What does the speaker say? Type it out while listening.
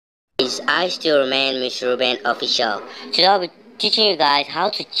is I Still Remain Mr. Ruben Official. Today I'll be teaching you guys how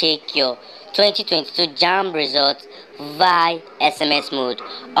to check your 2022 JAMB results via SMS mode.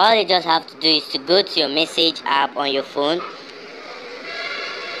 All you just have to do is to go to your message app on your phone,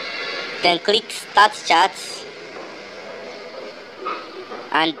 then click Start Chats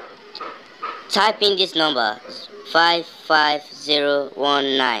and type in this number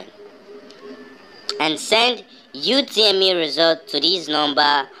 55019 and send UTME result to this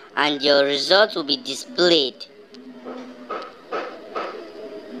number, and your result will be displayed.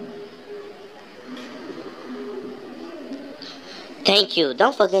 Thank you.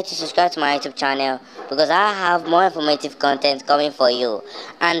 Don't forget to subscribe to my YouTube channel because I have more informative content coming for you,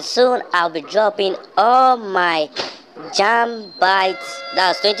 and soon I'll be dropping all my JAMB Bites,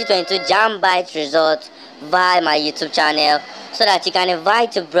 that's 2022 JAMB Bites results via my YouTube channel, so that you can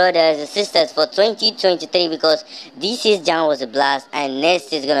invite your brothers and sisters for 2023, because this year's JAMB was a blast and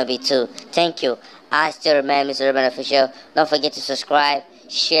next is gonna be too. Thank you. I still remain Mr. Ruben Official. Don't forget to subscribe,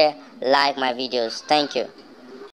 share, like my videos. Thank you.